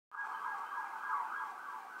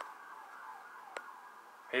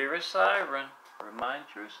Here is Siren. Remind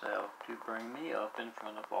yourself to bring me up in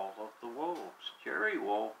front of all of the wolves. Jerry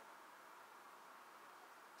Wolf.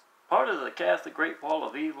 Part of the cast the great wall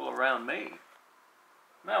of evil around me.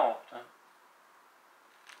 Melton.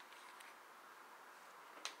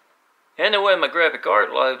 Anyway, my graphic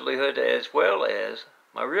art livelihood as well as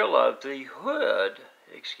my real livelihood,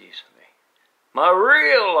 my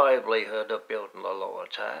real livelihood of building the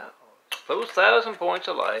Lord's house. Those 1,000 points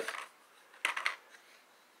of light.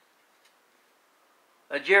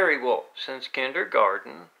 A Jerry Wolf since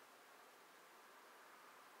kindergarten.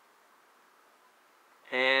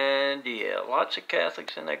 And yeah, lots of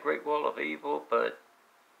Catholics in that great wall of evil, but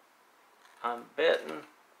I'm betting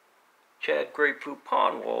Chad Grey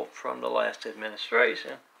Poupon Wolf from the last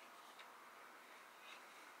administration.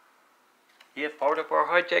 Yeah, part of our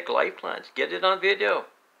high-tech lifelines. Get it on video.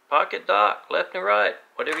 Pocket doc, left and right.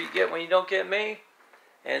 Whatever you get when you don't get me.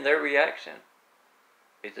 And their reaction.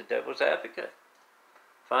 Be the devil's advocate.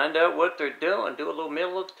 Find out what they're doing. Do a little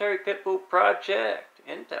military pit bull project.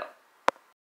 Intel.